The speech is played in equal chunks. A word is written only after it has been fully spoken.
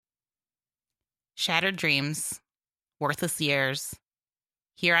Shattered dreams, worthless years.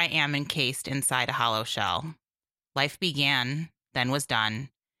 Here I am encased inside a hollow shell. Life began, then was done.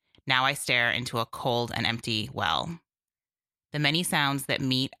 Now I stare into a cold and empty well. The many sounds that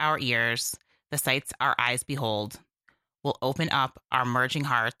meet our ears, the sights our eyes behold, will open up our merging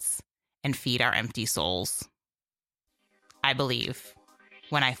hearts and feed our empty souls. I believe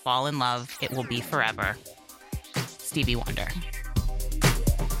when I fall in love, it will be forever. Stevie Wonder.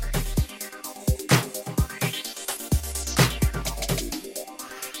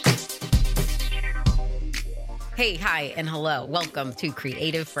 Hey, hi, and hello. Welcome to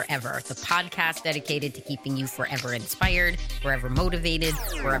Creative Forever, the podcast dedicated to keeping you forever inspired, forever motivated,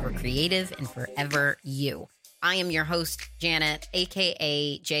 forever creative, and forever you. I am your host, Janet,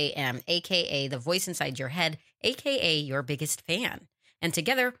 a.k.a. JM, a.k.a. the voice inside your head, a.k.a. your biggest fan. And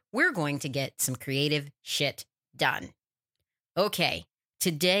together, we're going to get some creative shit done. Okay,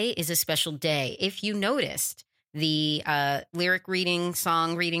 today is a special day. If you noticed, the lyric reading,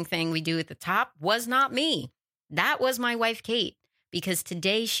 song reading thing we do at the top was not me. That was my wife, Kate, because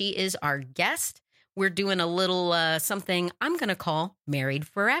today she is our guest. We're doing a little something I'm going to call Married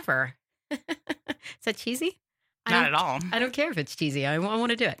Forever. Is that cheesy? Not at all. I don't care if it's cheesy. I want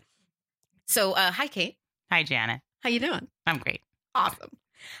to do it. So, hi, Kate. Hi, Janet. How you doing? I'm great.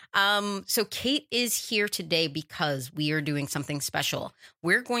 Awesome. So Kate is here today because we are doing something special.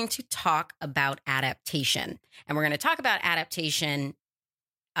 We're going to talk about adaptation. And we're going to talk about adaptation,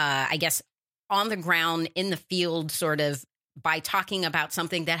 I guess, on the ground, in the field, sort of by talking about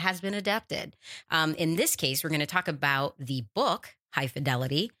something that has been adapted. In this case, we're going to talk about the book, High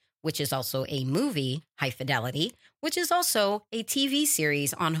Fidelity, which is also a movie, High Fidelity, which is also a TV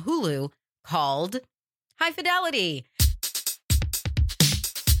series on Hulu called High Fidelity.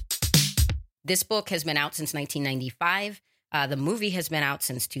 This book has been out since 1995. The movie has been out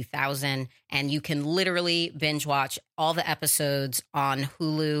since 2000, and you can literally binge watch all the episodes on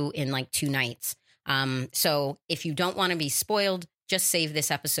Hulu in like 2 nights. So if you don't want to be spoiled, just save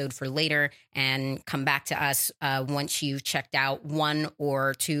this episode for later and come back to us once you've checked out 1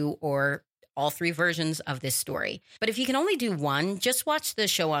 or 2 or all 3 versions of this story. But if you can only do 1, just watch the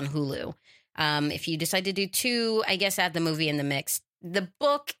show on Hulu. If you decide to do 2, I guess add the movie in the mix. The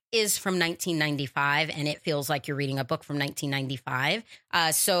book is from 1995, and it feels like you're reading a book from 1995.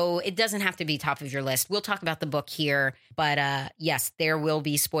 So it doesn't have to be top of your list. We'll talk about the book here, but yes, there will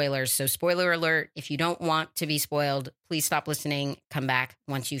be spoilers. So spoiler alert, if you don't want to be spoiled, please stop listening. Come back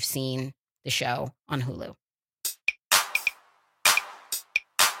once you've seen the show on Hulu.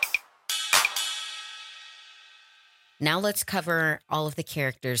 Now let's cover all of the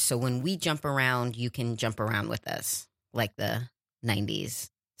characters. So when we jump around, you can jump around with us, like the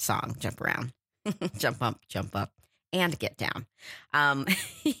 90s song, Jump Around, jump up, and get down.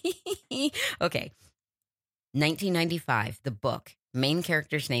 Okay. 1995, the book. Main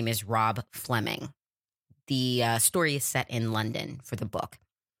character's name is Rob Fleming. The story is set in London for the book.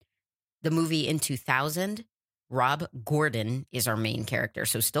 The movie in 2000, Rob Gordon is our main character.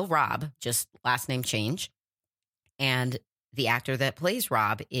 So still Rob, just last name change. And the actor that plays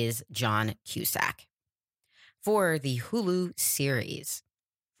Rob is John Cusack. For the Hulu series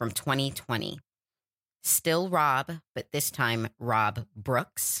from 2020, still Rob, but this time Rob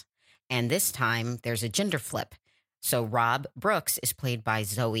Brooks. And this time there's a gender flip. So Rob Brooks is played by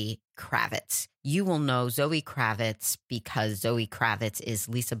Zoe Kravitz. You will know Zoe Kravitz because Zoe Kravitz is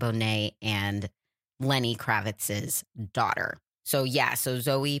Lisa Bonet and Lenny Kravitz's daughter. So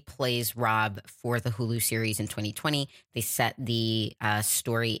Zoe plays Rob for the Hulu series in 2020. They set the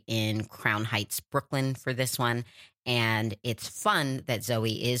story in Crown Heights, Brooklyn for this one. And it's fun that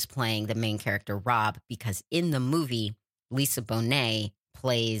Zoe is playing the main character, Rob, because in the movie, Lisa Bonet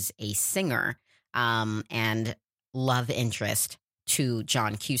plays a singer and love interest to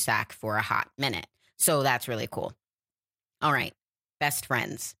John Cusack for a hot minute. So that's really cool. All right. Best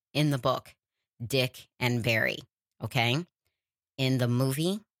friends in the book, Dick and Barry. Okay. In the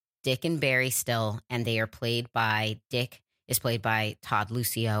movie, Dick and Barry still, and they are played by, Dick is played by Todd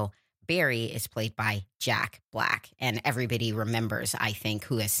Lucio. Barry is played by Jack Black. And everybody remembers, I think,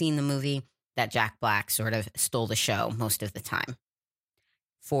 who has seen the movie, that Jack Black sort of stole the show most of the time.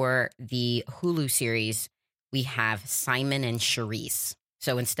 For the Hulu series, we have Simon and Charisse.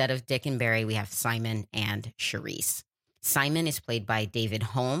 So instead of Dick and Barry, we have Simon and Charisse. Simon is played by David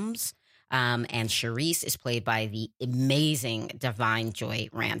Holmes. And Charisse is played by the amazing Divine Joy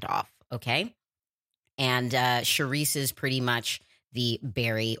Randolph, okay? And Charisse is pretty much the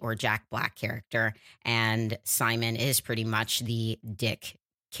Barry or Jack Black character, and Simon is pretty much the Dick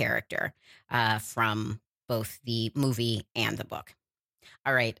character from both the movie and the book.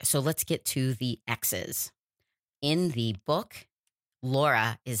 All right, so let's get to the exes. In the book,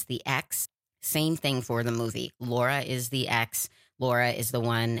 Laura is the ex. Same thing for the movie. Laura is the ex. Laura is the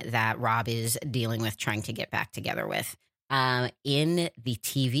one that Rob is dealing with, trying to get back together with. In the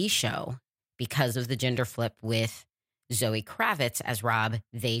TV show, because of the gender flip with Zoe Kravitz as Rob,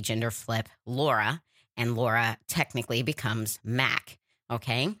 they gender flip Laura, and Laura technically becomes Mac.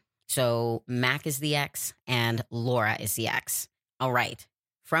 Okay, so Mac is the ex and Laura is the ex. All right,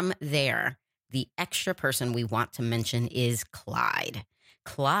 from there, the extra person we want to mention is Clyde.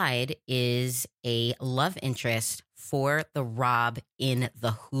 Clyde is a love interest for the Rob in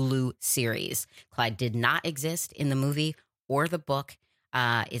the Hulu series. Clyde did not exist in the movie or the book,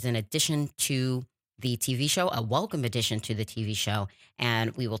 is an addition to the TV show, a welcome addition to the TV show,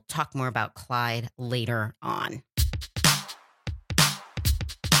 and we will talk more about Clyde later on.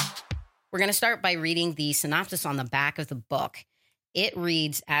 We're going to start by reading the synopsis on the back of the book. It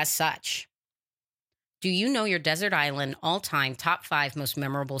reads as such. Do you know your desert island all-time top 5 most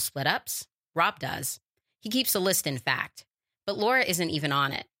memorable split-ups? Rob does. He keeps a list, in fact. But Laura isn't even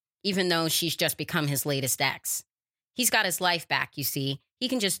on it, even though she's just become his latest ex. He's got his life back, you see. He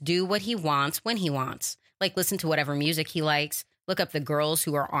can just do what he wants when he wants, like listen to whatever music he likes, look up the girls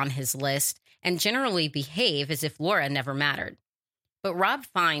who are on his list, and generally behave as if Laura never mattered. But Rob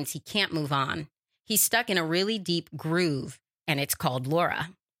finds he can't move on. He's stuck in a really deep groove, and it's called Laura.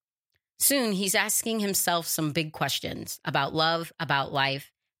 Soon, he's asking himself some big questions about love, about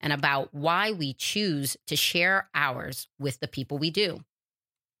life, and about why we choose to share ours with the people we do.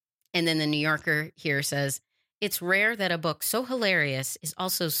 And then the New Yorker here says, it's rare that a book so hilarious is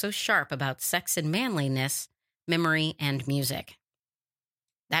also so sharp about sex and manliness, memory, and music.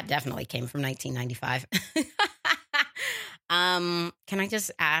 That definitely came from 1995. Can I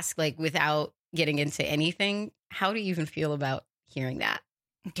just ask, like, without getting into anything, how do you even feel about hearing that?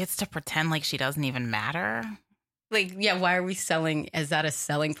 Gets to pretend like she doesn't even matter. Like, yeah, why are we selling? Is that a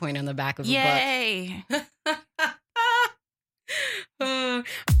selling point on the back of the Yay! book?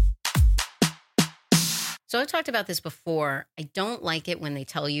 So I talked about this before. I don't like it when they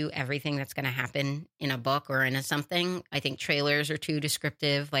tell you everything that's going to happen in a book or in something. I think trailers are too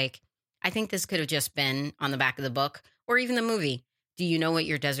descriptive. Like, I think this could have just been on the back of the book or even the movie. Do you know what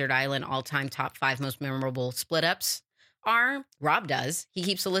your desert island all-time top 5 most memorable split-ups are? Rob does. He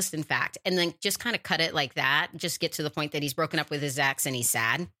keeps a list, in fact, and then just kind of cut it like that. Just get to the point that he's broken up with his ex and he's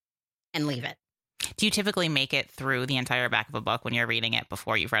sad and leave it. Do you typically make it through the entire back of a book when you're reading it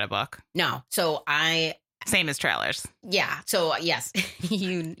before you've read a book? No. So Same as trailers. Yeah. So yes,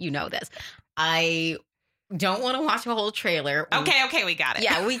 you know this. I don't want to watch a whole trailer. Okay, we got it.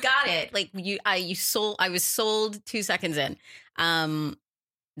 Yeah, we got it. Like I was sold 2 seconds in.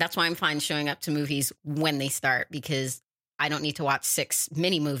 That's why I'm fine showing up to movies when they start, because I don't need to watch 6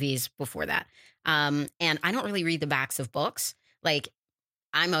 mini movies before that. And I don't really read the backs of books. Like,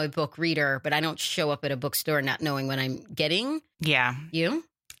 I'm a book reader, but I don't show up at a bookstore not knowing what I'm getting. Yeah. You?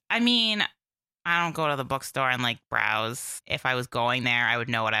 I mean, I don't go to the bookstore and like browse. If I was going there, I would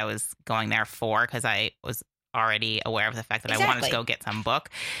know what I was going there for, because I was already aware of the fact that I wanted to go get some book.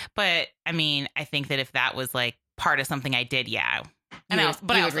 But I mean, I think that if that was like part of something I did, yeah. You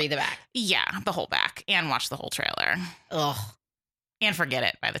would read the back. Yeah, the whole back and watch the whole trailer. Ugh. And forget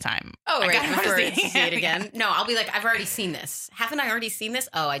it by the time. Oh, right. Before to see it again. No, I'll be like, I've already seen this. Haven't I already seen this?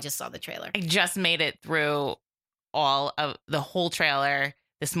 Oh, I just saw the trailer. I just made it through all of the whole trailer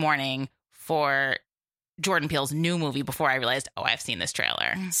this morning for Jordan Peele's new movie before I realized, I've seen this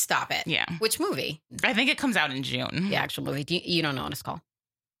trailer. Stop it. Yeah. Which movie? I think it comes out in June. The actual movie. You don't know what it's called?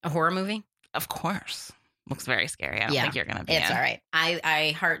 A horror movie? Of course. Looks very scary. I don't think you're going to be It's all right.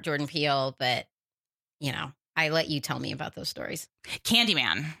 I heart Jordan Peele, but, I let you tell me about those stories.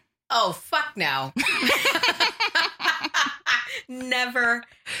 Candyman. Oh, fuck no. Never,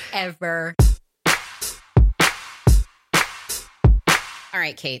 ever. All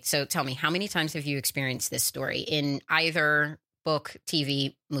right, Kate. So tell me, how many times have you experienced this story in either book,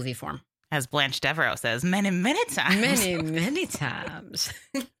 TV, movie form? As Blanche Devereaux says, many, many times. Many, many times.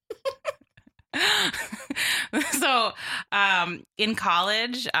 So in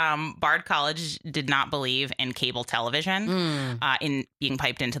college, Bard College did not believe in cable television in being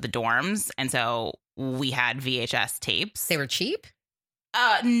piped into the dorms. And so we had VHS tapes. They were cheap?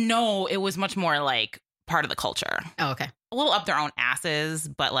 No, it was much more like part of the culture. Oh, okay. A little up their own asses,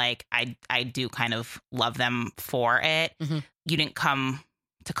 but like I do kind of love them for it. Mm-hmm. You didn't come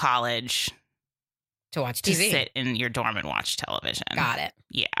to college to watch TV. To sit in your dorm and watch television. Got it.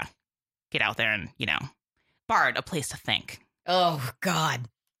 Yeah. Get out there and, Bard, a place to think. Oh, God.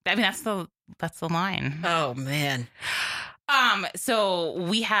 I mean, that's the line. Oh, man. So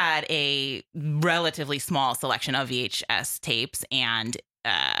we had a relatively small selection of VHS tapes and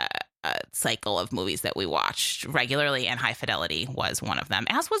a cycle of movies that we watched regularly, and High Fidelity was one of them,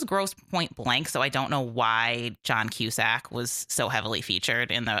 as was Grosse Point Blank. So I don't know why John Cusack was so heavily featured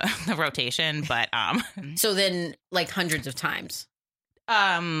in the rotation, but So then, like hundreds of times.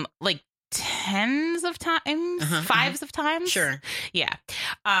 like tens of times, fives of times. Sure. Yeah.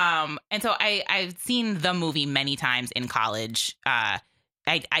 And so I've seen the movie many times in college.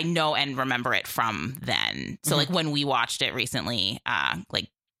 I know and remember it from then. So like when we watched it recently, like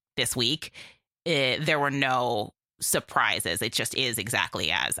this week, there were no surprises. It just is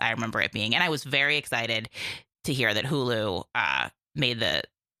exactly as I remember it being. And I was very excited to hear that Hulu made the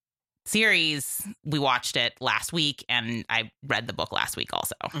series. We watched it last week, and I read the book last week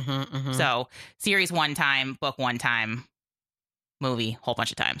also. So series one time, book one time, movie whole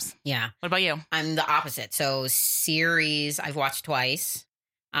bunch of times. Yeah. What about you? I'm the opposite. So series I've watched twice.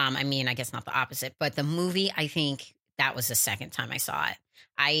 I mean, I guess not the opposite, but the movie, I think that was the second time I saw it.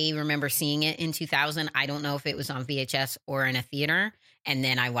 I remember seeing it in 2000. I don't know if it was on VHS or in a theater. And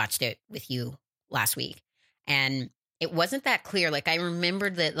then I watched it with you last week. And it wasn't that clear. Like, I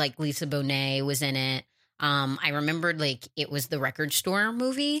remembered that, like, Lisa Bonet was in it. I remembered, like, it was the Record Store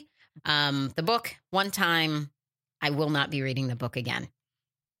movie. The book, one time, I will not be reading the book again.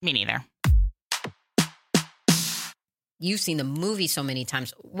 Me neither. You've seen the movie so many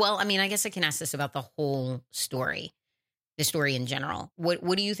times. Well, I mean, I guess I can ask this about the whole story, the story in general.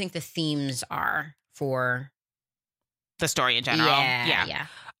 What do you think the themes are for the story in general? Yeah.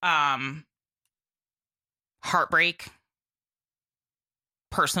 Heartbreak,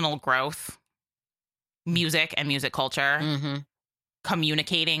 personal growth, music and music culture,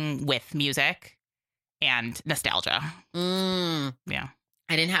 communicating with music, and nostalgia. Yeah.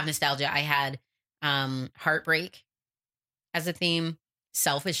 I didn't have nostalgia. I had heartbreak as a theme,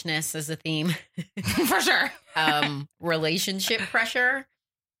 selfishness as a theme. For sure. Relationship pressure,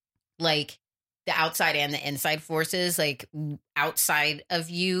 like the outside and the inside forces, like outside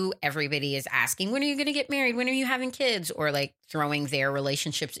of you, everybody is asking, when are you going to get married? When are you having kids? Or like throwing their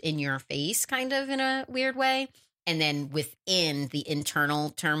relationships in your face kind of in a weird way. And then within the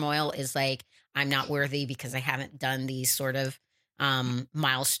internal turmoil is like, I'm not worthy because I haven't done these sort of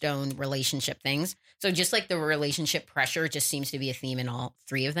milestone relationship things. So just like the relationship pressure just seems to be a theme in all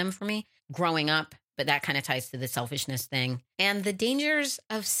three of them for me growing up, but that kind of ties to the selfishness thing and the dangers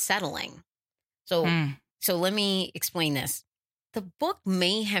of settling. So let me explain this. The book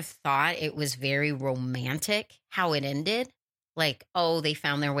may have thought it was very romantic how it ended. Like, oh, they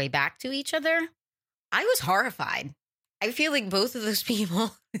found their way back to each other. I was horrified. I feel like both of those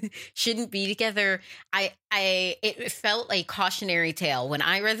people shouldn't be together. It felt like cautionary tale. When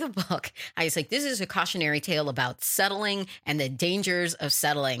I read the book, I was like, this is a cautionary tale about settling and the dangers of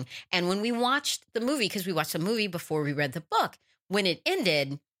settling. And when we watched the movie, because we watched the movie before we read the book, when it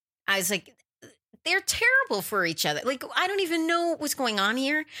ended, I was like, they're terrible for each other. Like, I don't even know what's going on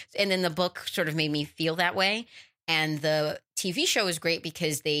here. And then the book sort of made me feel that way. And the TV show is great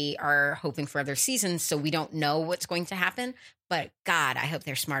because they are hoping for other seasons, so we don't know what's going to happen. But God, I hope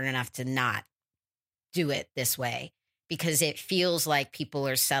they're smart enough to not do it this way because it feels like people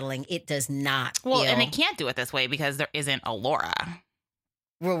are settling. It does not. Well, and it can't do it this way because there isn't a Laura.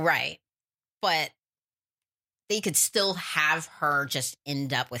 Well, right. But they could still have her just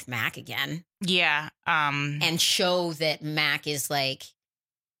end up with Mac again. Yeah. And show that Mac is like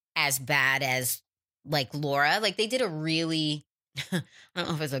as bad as like Laura. Like they did a really, I don't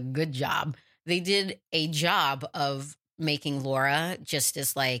know if it's a good job. They did a job of making Laura just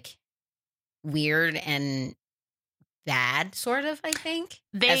as like weird and bad, sort of, I think,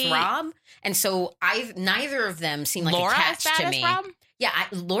 as Rob. And so neither of them seem like Laura a catch as bad to as me. Rob? Yeah,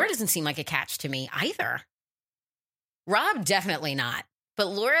 Laura doesn't seem like a catch to me either. Rob definitely not, but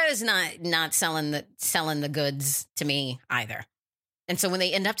Laura is not selling the goods to me either. And so when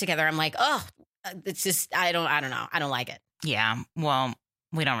they end up together, I'm like, oh, it's just I don't know, I don't like it. Yeah, well,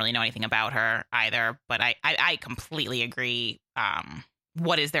 we don't really know anything about her either, but I completely agree.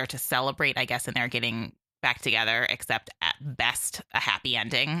 What is there to celebrate? I guess in their getting back together, except at best a happy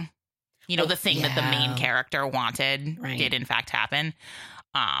ending. You know, the thing that the main character wanted did in fact happen.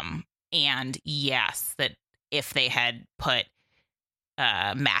 And yes, that if they had put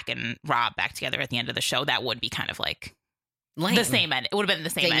Mac and Rob back together at the end of the show, that would be kind of like lame. The same end. It would have been the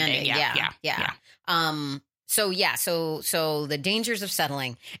same ending. Yeah. So the dangers of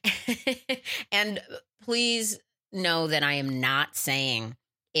settling. And please know that I am not saying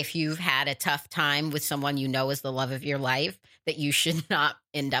if you've had a tough time with someone you know is the love of your life, that you should not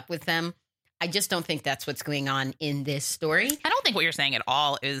end up with them. I just don't think that's what's going on in this story. I don't think what you're saying at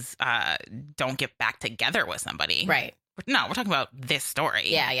all is don't get back together with somebody. Right. No, we're talking about this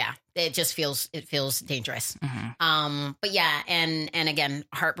story. Yeah. It just feels dangerous. Mm-hmm. But yeah, and again,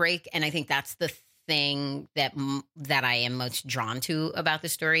 heartbreak, and I think that's the thing that I am most drawn to about the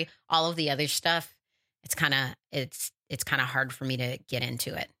story. All of the other stuff, it's kind of hard for me to get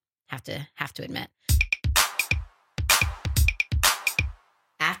into it. Have to admit.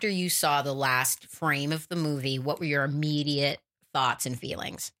 After you saw the last frame of the movie, what were your immediate thoughts and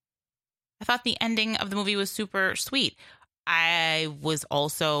feelings? I thought the ending of the movie was super sweet. I was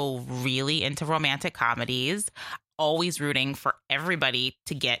also really into romantic comedies, always rooting for everybody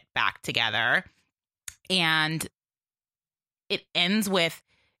to get back together. And it ends with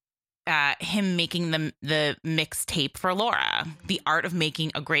him making the mixtape for Laura. The art of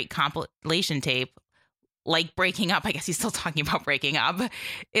making a great compilation tape, like breaking up, I guess he's still talking about breaking up,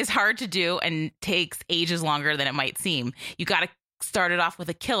 is hard to do and takes ages longer than it might seem. You got to start it off with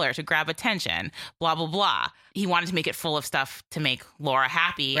a killer to grab attention, blah, blah, blah. He wanted to make it full of stuff to make Laura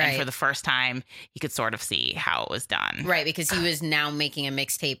happy. Right. And for the first time, he could sort of see how it was done. Right, because he was now making a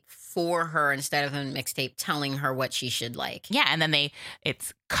mixtape for her instead of a mixtape telling her what she should like. Yeah, and then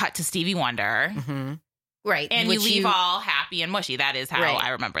it's cut to Stevie Wonder. Mm-hmm. Right. And you leave all happy and mushy. That is how I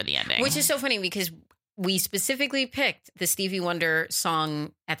remember the ending. Which is so funny because we specifically picked the Stevie Wonder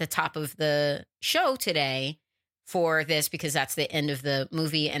song at the top of the show today for this because that's the end of the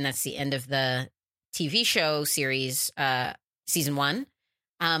movie and that's the end of the TV show series, season 1.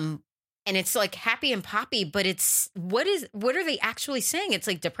 And it's like happy and poppy, but it's what are they actually saying? It's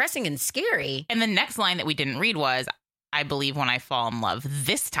like depressing and scary. And the next line that we didn't read was, I believe when I fall in love,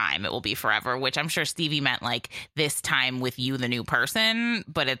 this time it will be forever, which I'm sure Stevie meant like this time with you, the new person.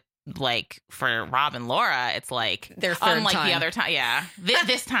 But it like for Rob and Laura, it's like their third unlike time. The other time. Yeah.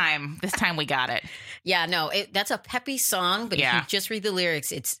 this time we got it. Yeah, no, that's a peppy song, but if you just read the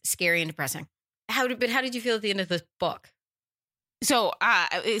lyrics, it's scary and depressing. How did you feel at the end of the book? So I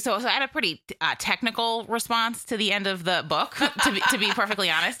had a pretty technical response to the end of the book, to be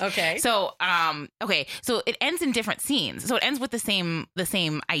perfectly honest. Okay. So so it ends in different scenes. So it ends with the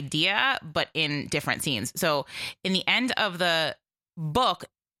same idea, but in different scenes. So in the end of the book,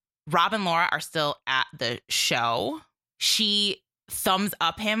 Rob and Laura are still at the show. She thumbs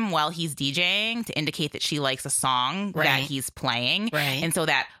up him while he's DJing to indicate that she likes a song that he's playing. Right. And so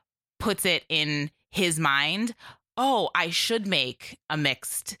that puts it in his mind, oh, I should make a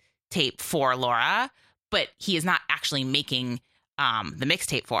mixed tape for Laura, but he is not actually making the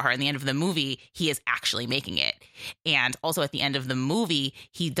mixtape for her. In the end of the movie, he is actually making it. And also at the end of the movie,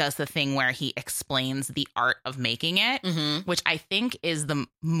 he does the thing where he explains the art of making it, which I think is the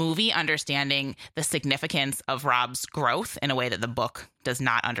movie understanding the significance of Rob's growth in a way that the book does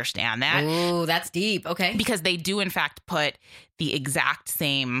not understand that. Ooh, that's deep. Okay. Because they do, in fact, put the exact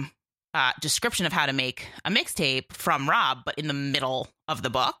same description of how to make a mixtape from Rob, but in the middle of the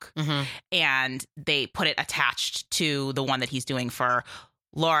book. And they put it attached to the one that he's doing for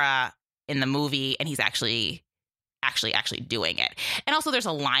Laura in the movie. And he's actually doing it. And also there's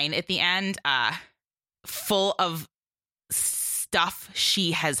a line at the end full of stuff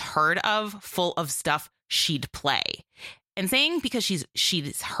she has heard of, full of stuff she'd play. And saying because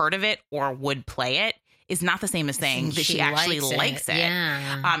she's heard of it or would play it is not the same as saying that she actually likes it.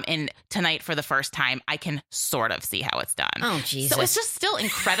 Yeah. And tonight, for the first time, I can sort of see how it's done. Oh, Jesus. So it's just still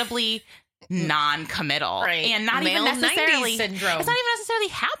incredibly non-committal. Right. And not Male even necessarily, 90s syndrome. it's not even necessarily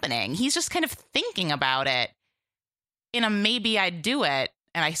happening. He's just kind of thinking about it in a maybe I'd do it,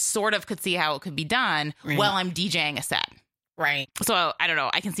 and I sort of could see how it could be done while I'm DJing a set. Right. So I don't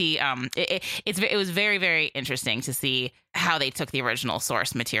know. I can see it was very, very interesting to see how they took the original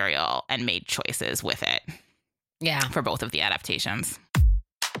source material and made choices with it. Yeah. For both of the adaptations.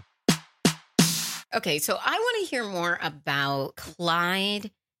 Okay, so I want to hear more about Clyde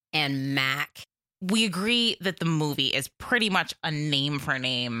and Mac. We agree that the movie is pretty much a name for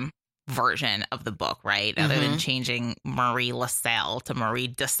name version of the book, right? Other than changing Marie LaSalle to Marie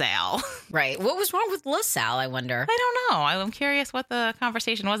DeSalle. Right. What was wrong with LaSalle, I wonder? I don't know. I'm curious what the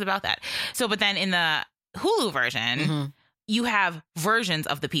conversation was about that. So, but then in the Hulu version, you have versions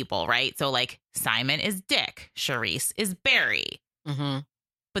of the people, right? So like Simon is Dick, Charisse is Barry.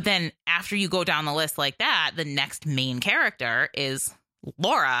 But then after you go down the list like that, the next main character is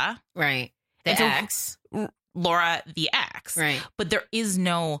Laura. Right. The ex. Laura, the ex. Right. But there is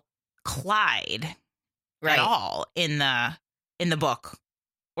no Clyde at all in the book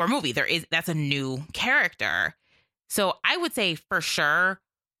or movie. That's a new character. So I would say for sure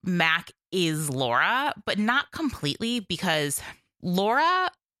Mac is Laura, but not completely, because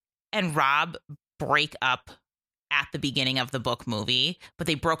Laura and Rob break up at the beginning of the book movie, but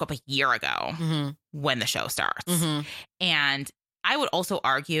they broke up a year ago when the show starts. And I would also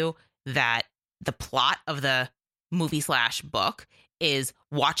argue that the plot of the movie / book is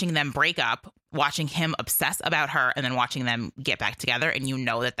watching them break up, watching him obsess about her, and then watching them get back together. And you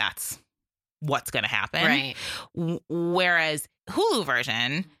know that that's what's going to happen. Right. Whereas Hulu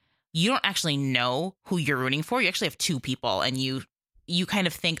version, you don't actually know who you're rooting for. You actually have two people, and you kind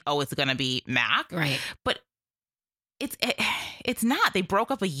of think, oh, it's going to be Mac. Right. But it's not. They broke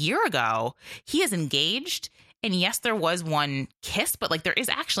up a year ago. He is engaged. And yes, there was one kiss, but like there is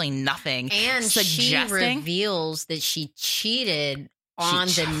actually nothing. And she reveals that she cheated on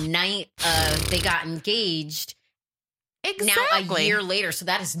the night they got engaged. Exactly. Now a year later. So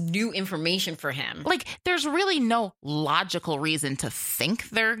that is new information for him. Like there's really no logical reason to think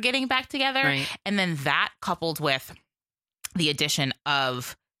they're getting back together. Right. And then that coupled with the addition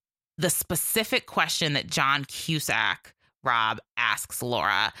of the specific question that John Cusack, Rob, asks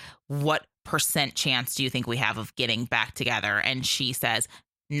Laura, what % chance do you think we have of getting back together? And she says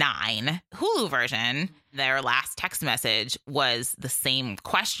 9. Hulu version, their last text message was the same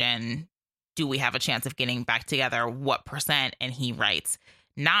question. Do we have a chance of getting back together? What %? And he writes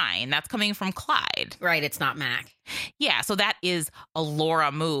 9. That's coming from Clyde. Right. It's not Mac. Yeah. So that is a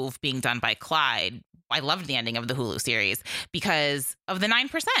Laura move being done by Clyde. I loved the ending of the Hulu series because of the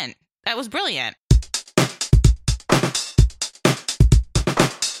 9%. That was brilliant.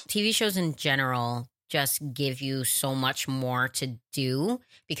 TV shows in general just give you so much more to do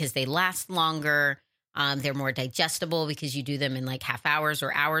because they last longer. They're more digestible because you do them in like half hours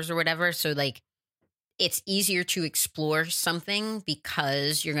or hours or whatever. So like it's easier to explore something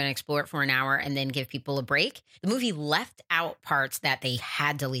because you're going to explore it for an hour and then give people a break. The movie left out parts that they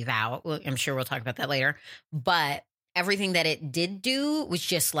had to leave out. I'm sure we'll talk about that later. But everything that it did do was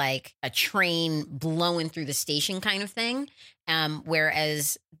just like a train blowing through the station kind of thing.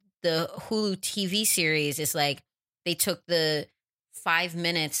 Whereas the Hulu TV series is like they took the 5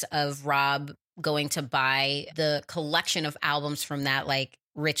 minutes of Rob going to buy the collection of albums from that like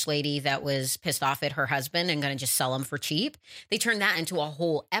rich lady that was pissed off at her husband and going to just sell them for cheap. They turned that into a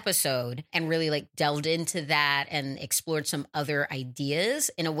whole episode and really like delved into that and explored some other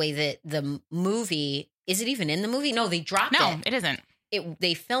ideas in a way that the movie, is it even in the movie? No, they dropped it. No, it isn't.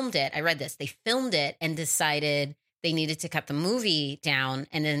 They filmed it. I read this. They filmed it and decided they needed to cut the movie down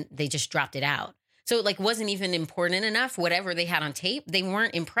and then they just dropped it out. So it like wasn't even important enough. Whatever they had on tape, they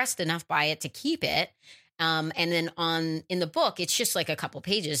weren't impressed enough by it to keep it. And then in the book, it's just like a couple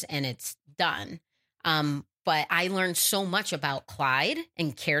pages and it's done. But I learned so much about Clyde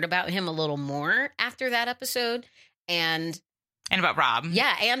and cared about him a little more after that episode. And about Rob.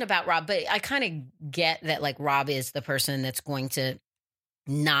 Yeah, and about Rob. But I kind of get that like Rob is the person that's going to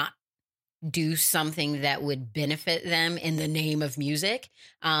not do something that would benefit them in the name of music.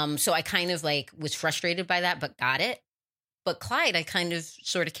 So I kind of like was frustrated by that, but got it. But Clyde, I kind of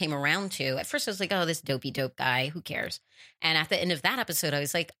sort of came around to. At first I was like, oh, this dopey dope guy, who cares? And at the end of that episode, I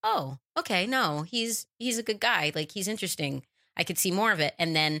was like, oh, okay, no, he's a good guy. Like he's interesting. I could see more of it.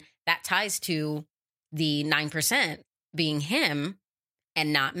 And then that ties to the 9% being him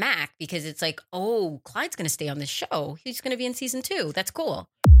and not Mac, because it's like, oh, Clyde's going to stay on this show. He's going to be in season 2. That's cool.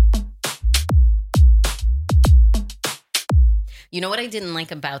 You know what I didn't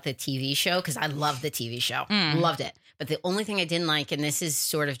like about the TV show? Because I loved the TV show. Loved it. But the only thing I didn't like, and this is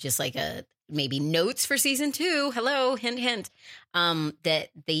sort of just like a maybe notes for season 2. Hello, hint, hint. That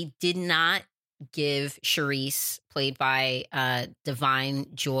they did not give Charisse, played by Divine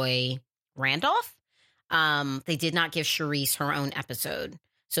Joy Randolph. They did not give Charisse her own episode.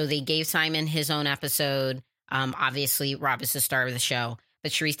 So they gave Simon his own episode. Obviously, Rob is the star of the show,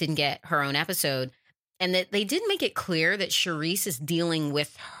 but Charisse didn't get her own episode. And that they did make it clear that Charisse is dealing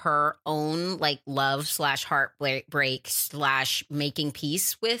with her own like love / heartbreak / making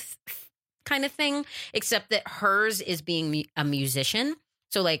peace with kind of thing, except that hers is being a musician.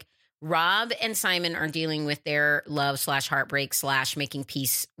 So like Rob and Simon are dealing with their love / heartbreak / making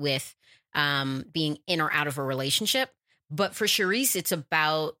peace with being in or out of a relationship. But for Charisse, it's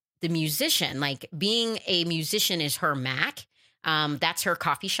about the musician. Like being a musician is her Mac. That's her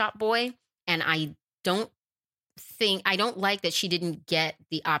coffee shop boy. And I don't like that she didn't get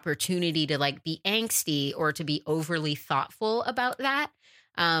the opportunity to like be angsty or to be overly thoughtful about that.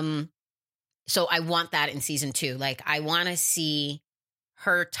 So I want that in season 2. Like I want to see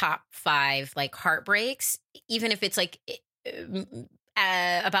her top 5 like heartbreaks, even if it's like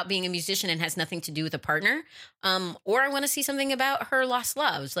about being a musician and has nothing to do with a partner. Or I want to see something about her lost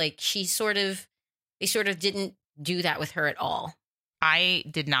loves. Like they sort of didn't do that with her at all. I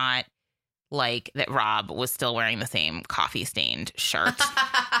did not like that Rob was still wearing the same coffee-stained shirt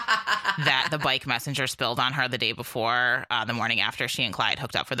that the bike messenger spilled on her the day before, the morning after she and Clyde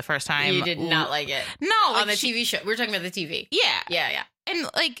hooked up for the first time. You did not like it. No. On the TV show. We're talking about the TV. Yeah. Yeah. And,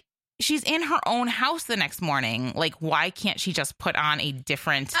 like, she's in her own house the next morning. Like, why can't she just put on a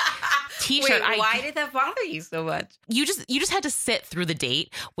different T-shirt? Wait, why did that bother you so much? You just had to sit through the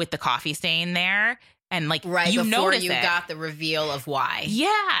date with the coffee stain there. And, like, right you before notice you it. got the reveal of why.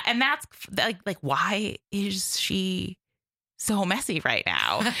 Yeah, and that's like why is she so messy right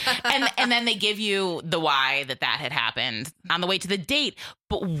now? and then they give you the why that had happened on the way to the date.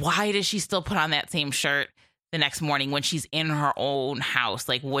 But why does she still put on that same shirt the next morning when she's in her own house?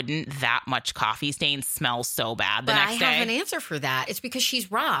 Like, wouldn't that much coffee stain smell so bad the next day? I have an answer for that. It's because she's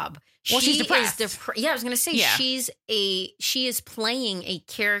Rob. Well, she's depressed. I was going to say she is playing a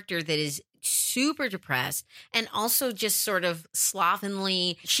character that is super depressed and also just sort of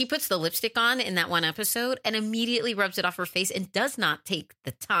slovenly. She puts the lipstick on in that one episode and immediately rubs it off her face and does not take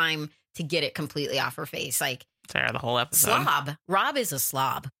the time to get it completely off her face. Like, Sarah, the whole episode. Slob. Rob is a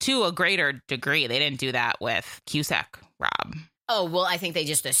slob. To a greater degree. They didn't do that with Cusack Rob. Oh, well, I think they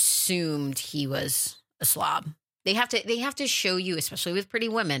just assumed he was a slob. They have to show you, especially with Pretty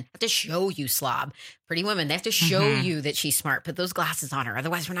Women, have to show you slob. Pretty Women, they have to show you that she's smart. Put those glasses on her.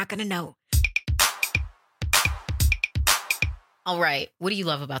 Otherwise, we're not going to know. All right. What do you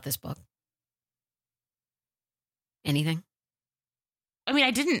love about this book? Anything? I mean,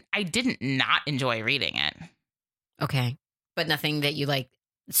 I didn't not enjoy reading it. Okay. But nothing that you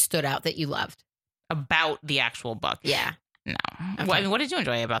stood out that you loved about the actual book. Yeah. No. Okay. Well, I mean, what did you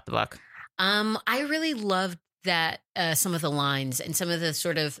enjoy about the book? I really loved that some of the lines and some of the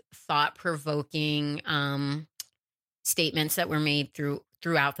sort of thought-provoking statements that were made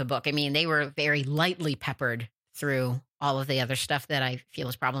throughout the book. I mean, they were very lightly peppered through all of the other stuff that I feel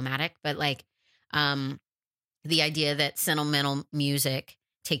is problematic. But the idea that sentimental music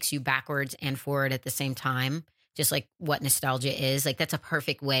takes you backwards and forward at the same time, just like what nostalgia is, like that's a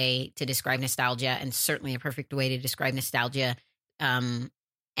perfect way to describe nostalgia, and certainly a perfect way to describe nostalgia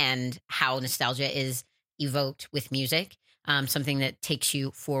and how nostalgia is evoked with music, something that takes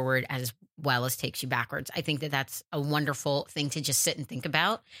you forward as well as takes you backwards. I think that that's a wonderful thing to just sit and think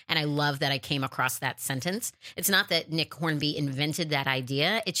about. And I love that I came across that sentence. It's not that Nick Hornby invented that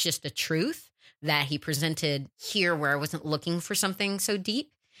idea. It's just the truth that he presented here where I wasn't looking for something so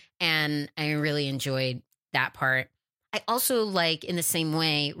deep. And I really enjoyed that part. I also, in the same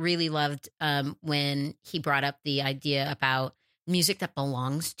way, really loved when he brought up the idea about music that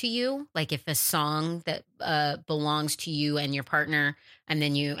belongs to you. Like if a song that belongs to you and your partner, and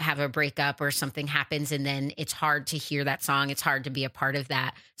then you have a breakup or something happens, and then it's hard to hear that song. It's hard to be a part of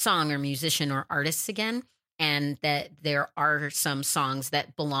that song or musician or artists again. And that there are some songs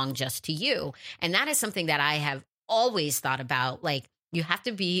that belong just to you. And that is something that I have always thought about. Like, you have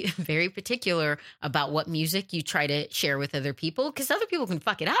to be very particular about what music you try to share with other people, because other people can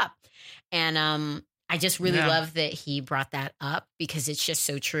fuck it up. And I just really love that he brought that up, because it's just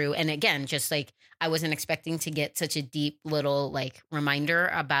so true. And again, just I wasn't expecting to get such a deep little reminder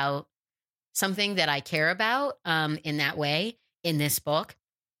about something that I care about in that way in this book.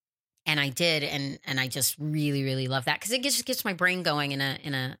 And I did. And I just really, really love that, because it just gets my brain going in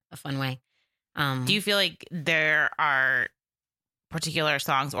a fun way. Do you feel like there are particular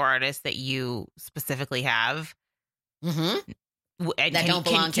songs or artists that you specifically have that don't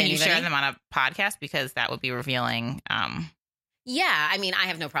belong to anybody? Can you share them on a podcast? Because that would be revealing. Yeah, I mean, I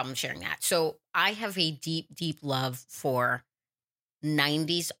have no problem sharing that. So I have a deep, deep love for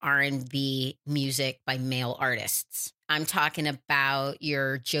 90s R&B music by male artists. I'm talking about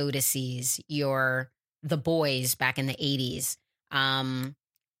your Jodeci's, your The Boys back in the 80s,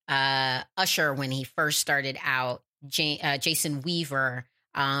 Usher when he first started out, Jason Weaver,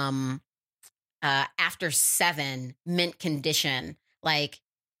 After 7, Mint Condition.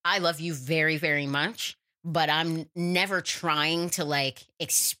 I love you very, very much, but I'm never trying to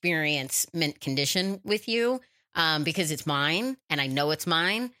experience Mint Condition with you because it's mine and I know it's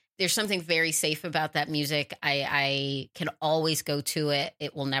mine. There's something very safe about that music. I can always go to it.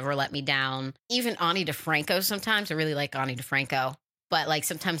 It will never let me down. Even Ani DeFranco sometimes. I really like Ani DeFranco. But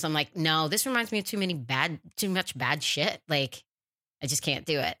sometimes I'm like, no, this reminds me of too much bad shit. I just can't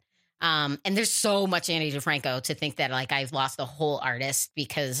do it. And there's so much Ani DeFranco to think that I've lost a whole artist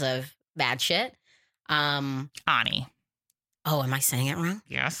because of bad shit. Ani. Oh, am I saying it wrong?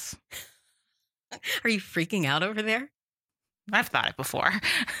 Yes. Are you freaking out over there? I've thought it before.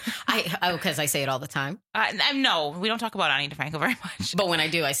 Because I say it all the time. No, we don't talk about Ani DeFranco very much. But when I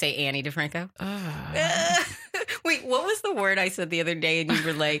do, I say Ani DeFranco. Wait, what was the word I said the other day? And you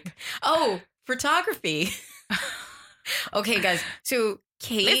were like, oh, photography. Okay, guys. So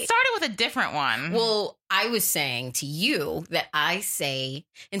Kate. It started with a different one. Well, I was saying to you that I say,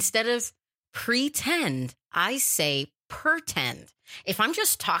 instead of pretend, I say pretend. If I'm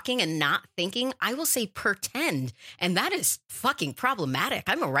just talking and not thinking, I will say pretend. And that is fucking problematic.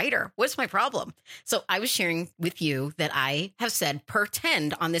 I'm a writer. What's my problem? So I was sharing with you that I have said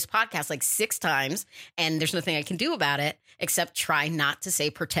pretend on this podcast like 6 times, and there's nothing I can do about it except try not to say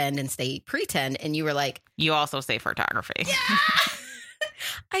pretend and say pretend. And you were like, you also say photography. yeah.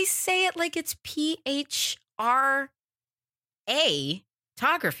 I say it like it's PHRA,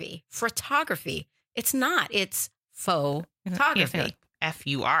 photography. It's not. It's photography.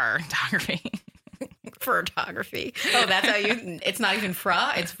 FUR photography. Photography. Oh, that's how you. It's not even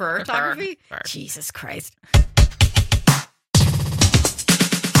fra. It's photography. Fur. Jesus Christ.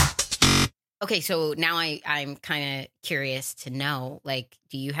 Okay, so now I'm kind of curious to know, like,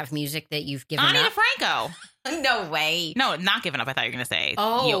 do you have music that you've given Ani up? DeFranco. No way. No, not given up. I thought you were going to say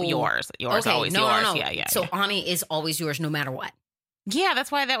yours. Yours, okay, always no, yours. No. Yeah. So Ani is always yours no matter what. Yeah,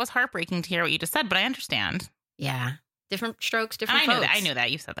 that's why that was heartbreaking to hear what you just said, but I understand. Yeah. Different strokes, different And folks. I knew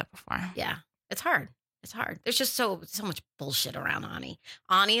that. You've said that before. Yeah. It's hard. It's hard. There's just so much bullshit around Ani.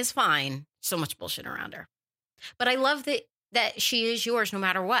 Ani is fine. So much bullshit around her. But I love that she is yours no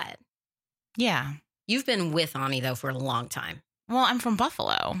matter what. Yeah. You've been with Ani, though, for a long time. Well, I'm from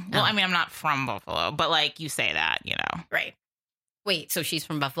Buffalo. Oh. Well, I mean, I'm not from Buffalo, but like you say that, you know. Right. Wait, so she's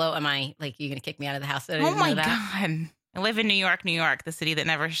from Buffalo? Am I, like, you going to kick me out of the house? Oh, my God. I live in New York, the city that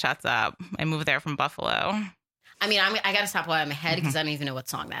never shuts up. I moved there from Buffalo. I mean, I got to stop while I'm ahead because I don't even know what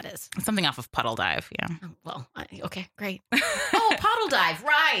song that is. Something off of Puddle Dive, yeah. Oh, well, okay, great. Oh, Puddle Dive,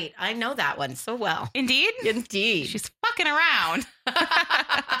 right. I know that one so well. Indeed? Indeed. She's fucking around.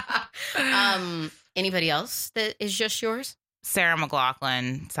 Anybody else that is just yours? Sarah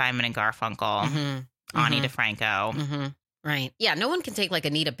McLachlan, Simon and Garfunkel, Ani DeFranco. Right. Yeah, no one can take like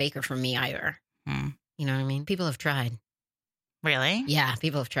Anita Baker from me either. Mm. You know what I mean? People have tried. Really? Yeah,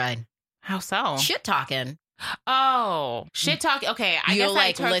 people have tried. How so? Shit talking. Oh, shit talking. Okay, I You'll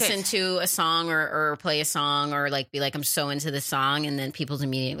guess like listen to a song or play a song or like be like, I'm so into the song. And then people's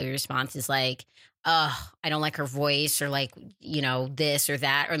immediately response is like, I don't like her voice or like, you know, this or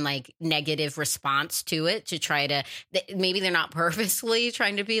that, or like negative response to it to try to, maybe they're not purposely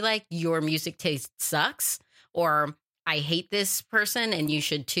trying to be like, your music taste sucks or I hate this person and you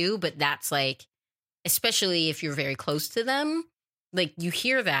should too. But that's like, especially if you're very close to them, like you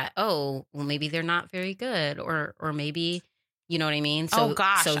hear that, oh, well, maybe they're not very good or maybe, you know what I mean? So, oh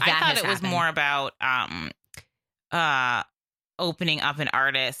gosh, so I thought it was more about opening up an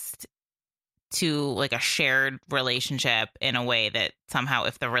artist to like a shared relationship in a way that somehow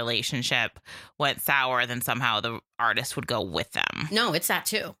if the relationship went sour, then somehow the artist would go with them. No, it's that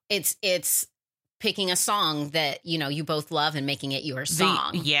too. It's picking a song that, you know, you both love and making it your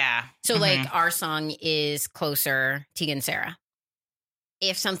song. Yeah. So like our song is Closer, Tegan and Sarah.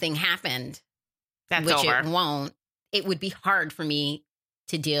 If something happened, that's which over. It won't, it would be hard for me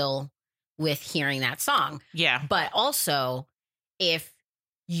to deal with hearing that song. Yeah. But also, if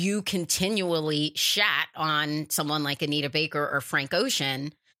you continually shat on someone like Anita Baker or Frank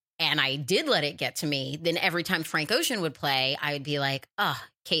Ocean, and I did let it get to me, then every time Frank Ocean would play, I would be like, oh,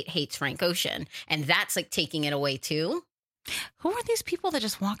 Kate hates Frank Ocean. And that's like taking it away too. Who are these people that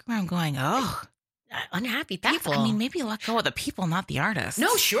just walk around going, oh, unhappy people? I mean, maybe let go of the people, not the artist.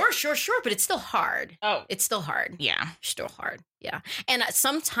 No, sure. But it's still hard. Oh. It's still hard. Yeah. Still hard. Yeah. And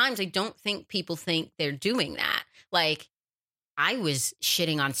sometimes I don't think people think they're doing that. Like, I was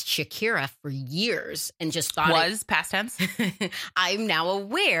shitting on Shakira for years and just thought past tense. I'm now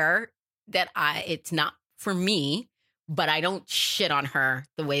aware that it's not for me, but I don't shit on her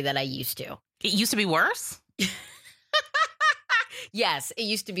the way that I used to. It used to be worse? Yes, it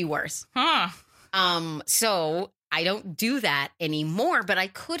used to be worse. Huh. So I don't do that anymore, but I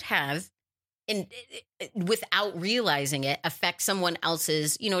could have, and without realizing it, affect someone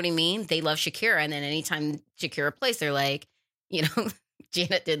else's, you know what I mean? They love Shakira, and then anytime Shakira plays, they're like, you know,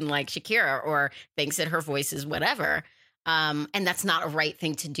 Janet didn't like Shakira or thinks that her voice is whatever. And that's not a right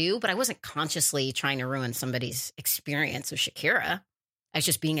thing to do, but I wasn't consciously trying to ruin somebody's experience with Shakira. I was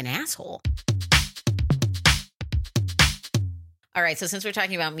just being an asshole. All right, so since we're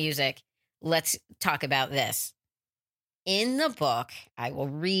talking about music, let's talk about this. In the book, I will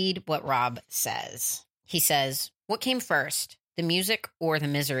read what Rob says. He says, what came first, the music or the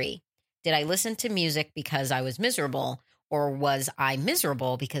misery? Did I listen to music because I was miserable, or was I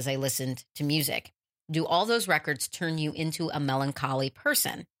miserable because I listened to music? Do all those records turn you into a melancholy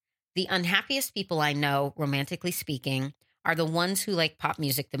person? The unhappiest people I know, romantically speaking, are the ones who like pop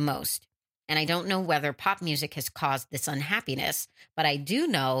music the most. And I don't know whether pop music has caused this unhappiness, but I do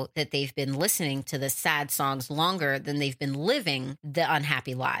know that they've been listening to the sad songs longer than they've been living the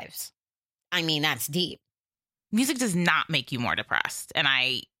unhappy lives. I mean, that's deep. Music does not make you more depressed. And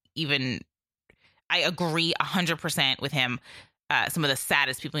I agree 100% with him. Some of the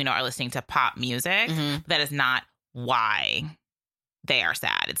saddest people are listening to pop music. Mm-hmm. That is not why they are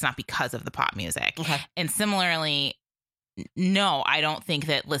sad. It's not because of the pop music. Okay. And similarly, no, I don't think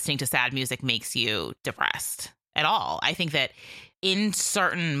that listening to sad music makes you depressed at all. I think that in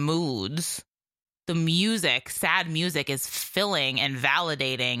certain moods, sad music is filling and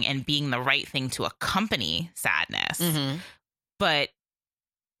validating and being the right thing to accompany sadness. Mm-hmm. But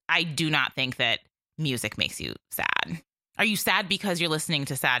I do not think that music makes you sad. Are you sad because you're listening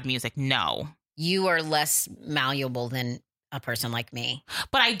to sad music? No. You are less malleable than a person like me.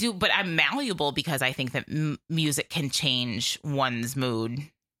 But I'm malleable because I think that music can change one's mood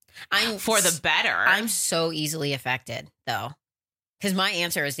for the better. I'm so easily affected, though. Because my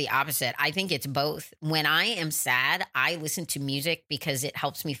answer is the opposite. I think it's both. When I am sad, I listen to music because it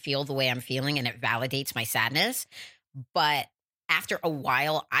helps me feel the way I'm feeling and it validates my sadness. But after a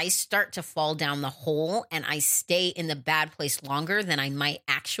while, I start to fall down the hole and I stay in the bad place longer than I might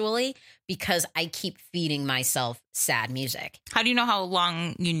actually because I keep feeding myself sad music. How do you know how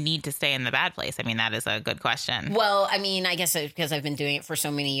long you need to stay in the bad place? I mean, that is a good question. Well, I mean, I guess because I've been doing it for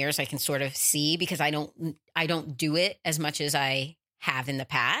so many years, I can sort of see because I don't do it as much as I have in the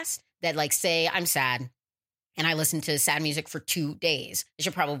past. That, like, say I'm sad and I listen to sad music for 2 days, I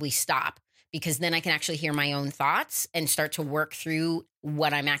should probably stop. Because then I can actually hear my own thoughts and start to work through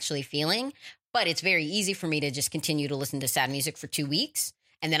what I'm actually feeling. But it's very easy for me to just continue to listen to sad music for 2 weeks.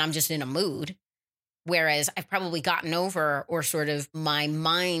 And then I'm just in a mood. Whereas I've probably gotten over, or sort of my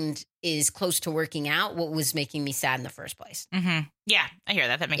mind is close to working out what was making me sad in the first place. Mm-hmm. Yeah, I hear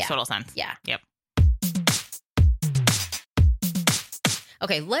that. That makes total sense. Yeah. Yep.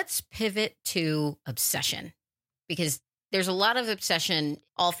 Okay, let's pivot to obsession. Because there's a lot of obsession.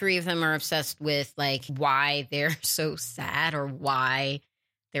 All three of them are obsessed with, like, why they're so sad or why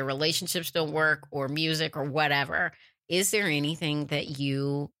their relationships don't work or music or whatever. Is there anything that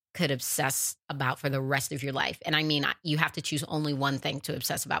you could obsess about for the rest of your life? And I mean, you have to choose only one thing to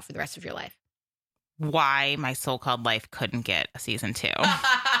obsess about for the rest of your life. Why my so-called life couldn't get a season 2.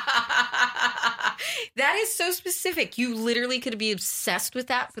 That is so specific. You literally could be obsessed with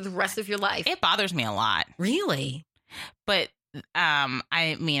that for the rest of your life. It bothers me a lot. Really? But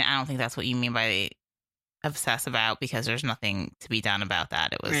I mean, I don't think that's what you mean by obsess about, because there's nothing to be done about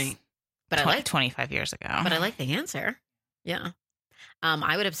that. It was right. But I like 25 years ago. But I like the answer. Yeah.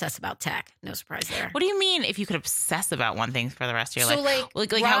 I would obsess about tech. No surprise there. What do you mean if you could obsess about one thing for the rest of your life?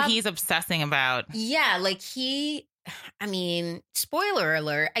 Like Rob, how he's obsessing about. Yeah, like spoiler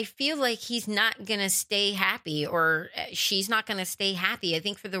alert, I feel like he's not going to stay happy, or she's not going to stay happy. I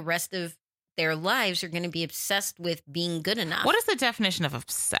think for the rest of their lives are going to be obsessed with being good enough. What is the definition of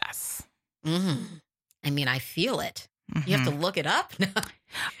obsess? Mm-hmm. I mean, I feel it. Mm-hmm. You have to look it up.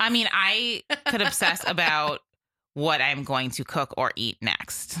 I mean, I could obsess about what I'm going to cook or eat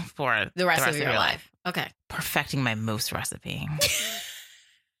next for the rest of your life. Okay. Perfecting my mousse recipe.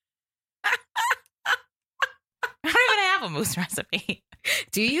 I don't even have a mousse recipe.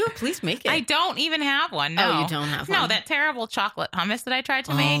 Do you? Please make it. I don't even have one. No. Oh, you don't have one? No, that terrible chocolate hummus that I tried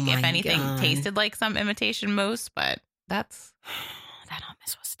to make, if anything, tasted like some imitation mousse, but that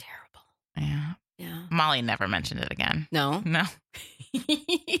hummus was terrible. Yeah. Yeah. Molly never mentioned it again. No? No.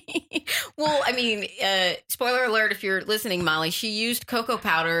 Well, I mean, spoiler alert, if you're listening, Molly, she used cocoa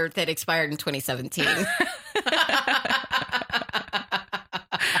powder that expired in 2017. I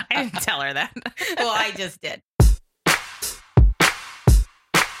didn't tell her that. Well, I just did.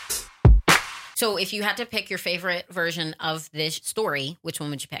 So if you had to pick your favorite version of this story, which one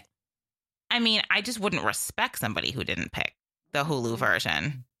would you pick? I mean, I just wouldn't respect somebody who didn't pick the Hulu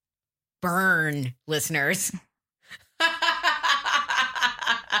version. Burn, listeners.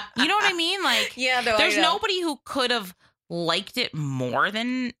 You know what I mean? Like, yeah, no, there's nobody who could have liked it more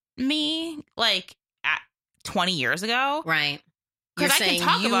than me, like, 20 years ago. Right. Because I can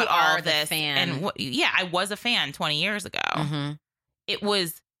talk about all this. Fan. And I was a fan 20 years ago. Mm-hmm. It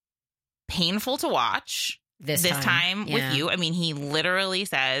was painful to watch this time with you. I mean, he literally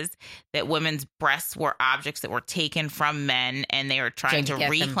says that women's breasts were objects that were taken from men and they were trying to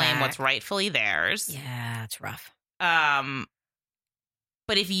reclaim what's rightfully theirs. Yeah, it's rough.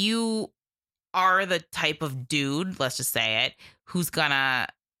 But if you are the type of dude, let's just say it, who's gonna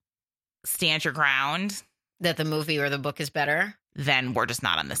stand your ground that the movie or the book is better. then we're just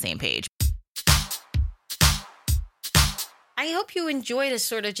not on the same page. I hope you enjoyed us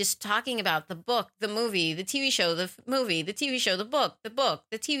sort of just talking about the book, the movie, the TV show, the movie, the TV show, the book, the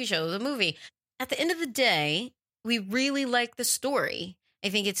TV show, the movie. At the end of the day, we really like the story. I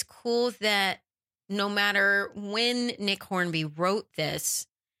think it's cool that no matter when Nick Hornby wrote this,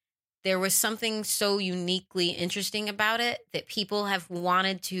 there was something so uniquely interesting about it that people have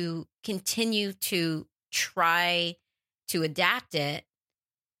wanted to continue to try to adapt it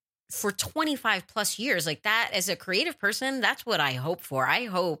for 25 plus years. Like that, as a creative person, that's what I hope for. I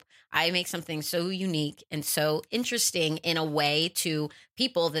hope I make something so unique and so interesting in a way to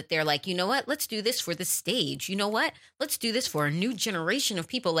people that they're like, you know what, let's do this for the stage. You know what, let's do this for a new generation of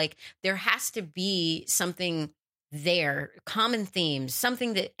people. Like there has to be something there, common themes,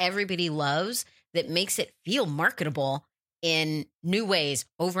 something that everybody loves that makes it feel marketable in new ways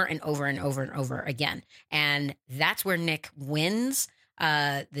over and over and over and over again. And that's where Nick wins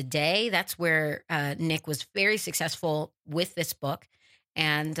the day. That's where Nick was very successful with this book.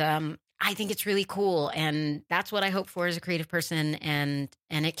 And I think it's really cool. And that's what I hope for as a creative person. And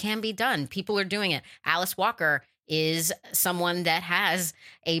it can be done. People are doing it. Alice Walker is someone that has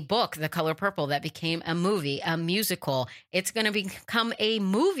a book, The Color Purple, that became a movie, a musical. It's going to become a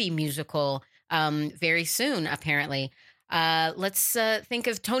movie musical very soon, apparently. Let's think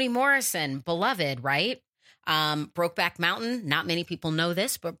of Toni Morrison, Beloved, right? Brokeback Mountain. Not many people know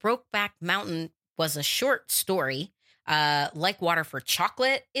this, but Brokeback Mountain was a short story. Like Water for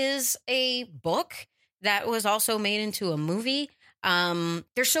Chocolate is a book that was also made into a movie.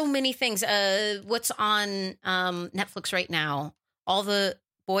 There's so many things. What's on Netflix right now? All the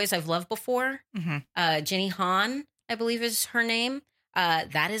Boys I've Loved Before. Mm-hmm. Jenny Han, I believe is her name.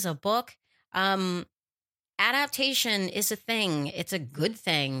 That is a book. Adaptation is a thing. It's a good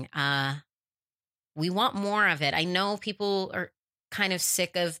thing. We want more of it. I know people are kind of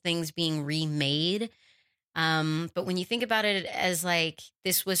sick of things being remade. But when you think about it as like,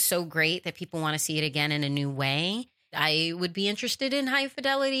 this was so great that people want to see it again in a new way, I would be interested in High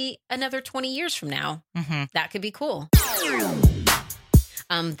Fidelity another 20 years from now. Mm-hmm. That could be cool.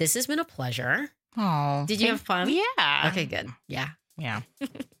 This has been a pleasure. Oh, Did you have fun? Yeah. Okay, good. Yeah. Yeah.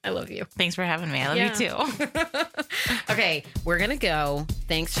 I love you. Thanks for having me. I love you too. Okay, we're going to go.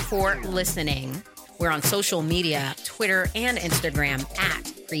 Thanks for listening. We're on social media, Twitter and Instagram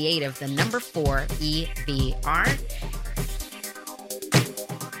at creative, 4 EVR.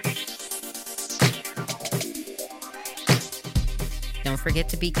 Don't forget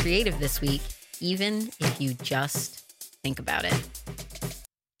to be creative this week, even if you just think about it.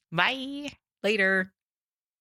 Bye. Later.